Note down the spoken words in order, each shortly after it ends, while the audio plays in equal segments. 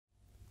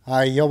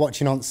Hi, you're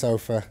watching Ont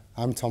Sofa.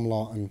 I'm Tom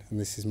Lawton and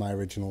this is my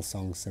original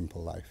song,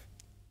 Simple Life.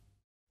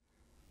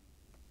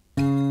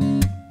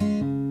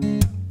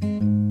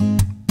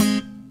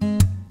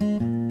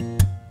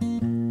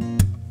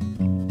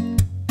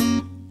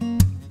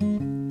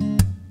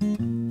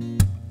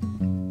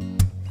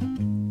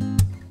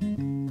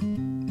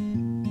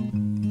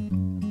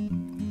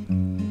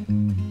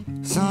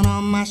 Sun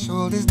on my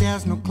shoulders,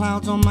 there's no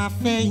clouds on my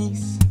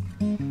face.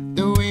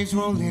 The waves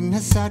rolling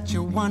at such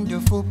a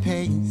wonderful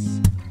pace.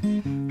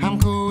 I'm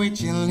cool with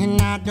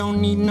chillin', I don't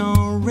need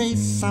no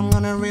race. I'm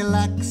gonna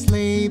relax,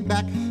 lay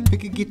back,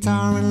 pick a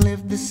guitar and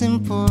live the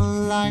simple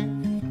life.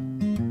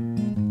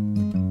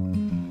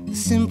 The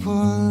simple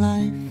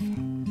life.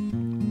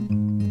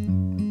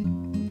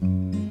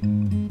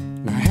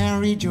 Now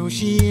Harry Joe,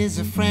 she is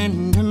a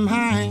friend of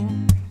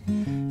mine.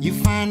 You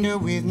find her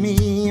with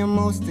me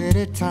most of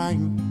the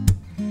time.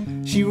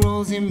 She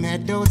rolls in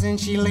meadows and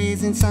she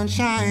lays in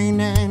sunshine,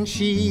 and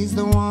she's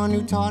the one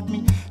who taught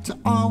me to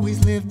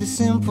always live the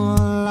simple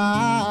life.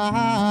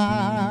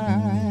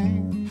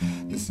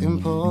 The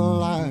simple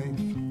life.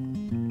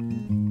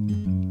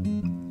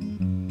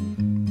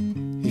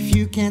 If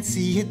you can't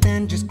see it,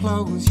 then just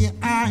close your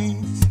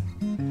eyes.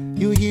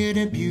 You'll hear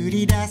the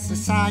beauty that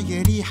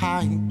society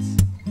hides.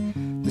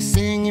 The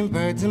singing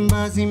birds and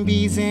buzzing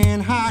bees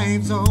and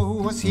hives.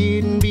 Oh, what's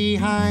hidden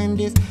behind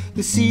is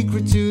the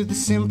secret to the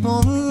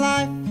simple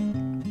life.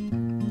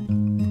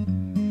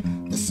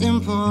 The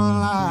simple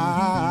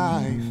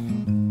life.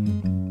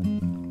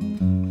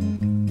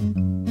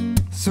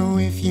 So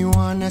if you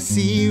wanna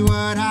see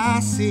what I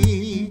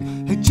see,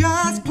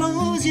 just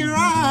close your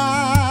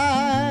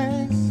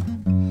eyes.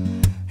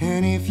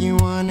 And if you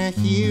wanna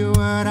hear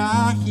what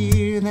I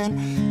hear,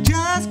 then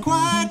just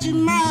quiet your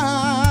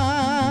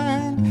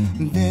mind.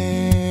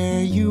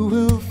 There you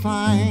will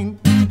find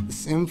the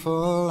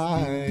simple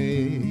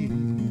life.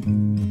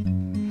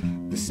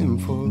 The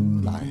simple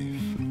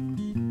life.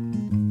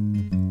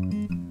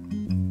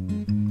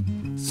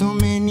 So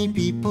many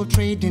people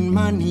trading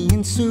money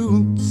in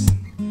suits.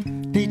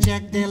 They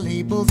check their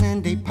labels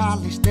and they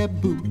polish their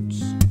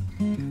boots.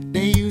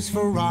 They use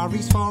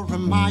Ferraris for a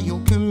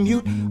mile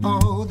commute.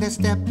 Oh, they're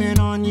stepping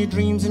on your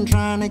dreams and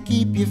trying to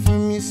keep you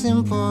from your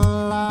simple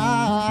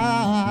life.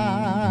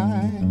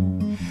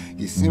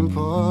 Your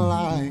simple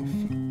life.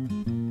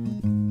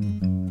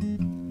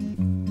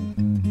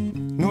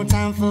 No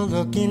time for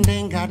looking, they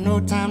ain't got no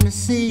time to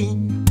see.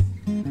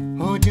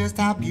 Oh, just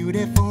how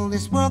beautiful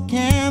this world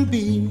can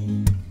be.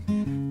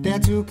 They're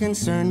too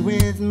concerned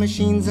with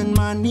machines and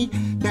money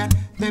that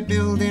they're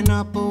building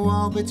up a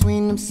wall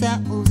between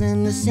themselves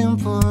and the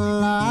simple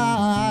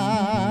life.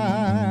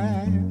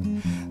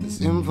 The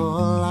simple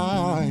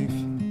life.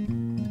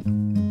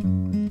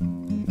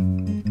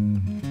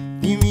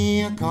 Give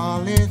me a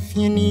call if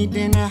you need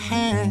a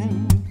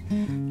hand.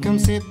 Come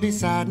sit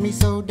beside me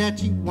so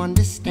that you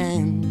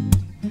understand.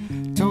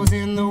 Toes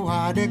in the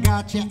water,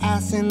 got your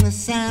ass in the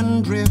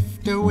sand.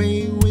 Drift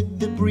away with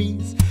the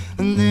breeze,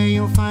 and there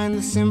you'll find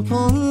the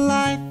simple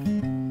life.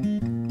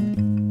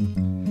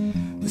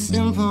 The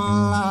simple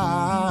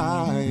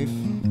life.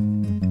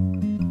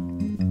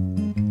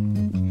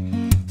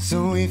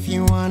 So if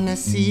you wanna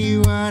see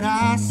what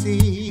I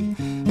see,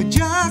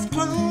 just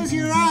close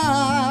your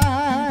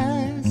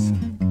eyes.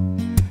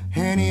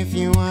 And if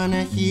you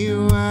wanna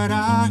hear what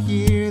I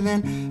hear,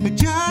 then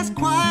just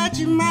quiet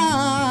your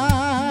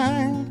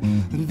mind.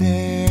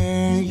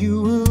 There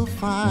you will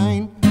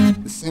find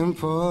the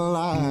simple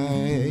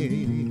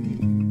life.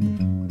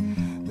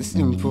 The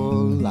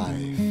simple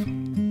life.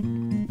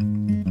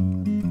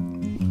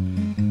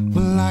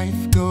 Well,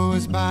 life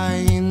goes by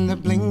in the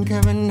blink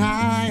of an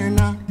eye, and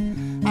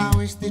I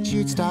wish that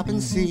you'd stop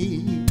and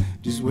see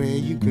just where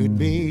you could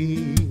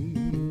be.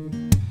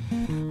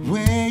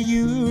 Where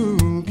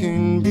you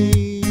can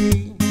be.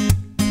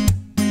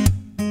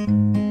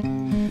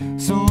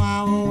 So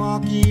I will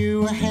walk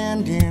you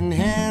hand in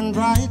hand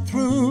right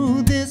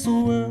through this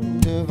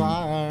world of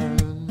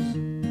ours.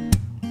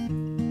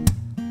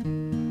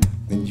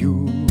 Then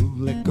you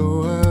let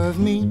go of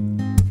me,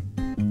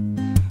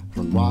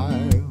 run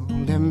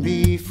wild and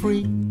be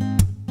free.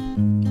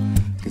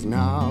 'Cause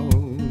now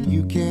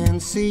you can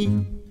see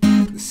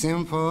the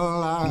simple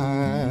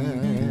life.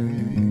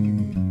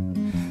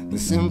 The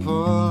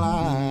simple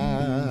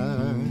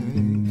life.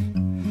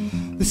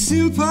 The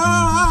simple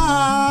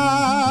life.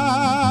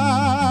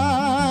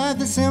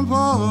 The simple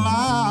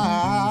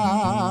life.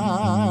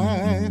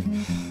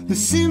 The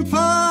simple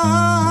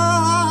life.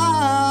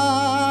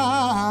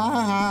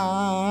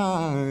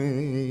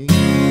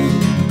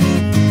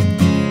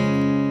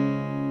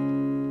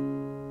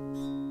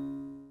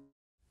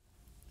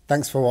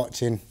 Thanks for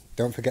watching.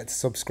 Don't forget to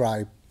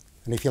subscribe.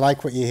 And if you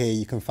like what you hear,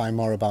 you can find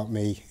more about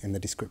me in the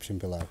description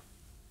below.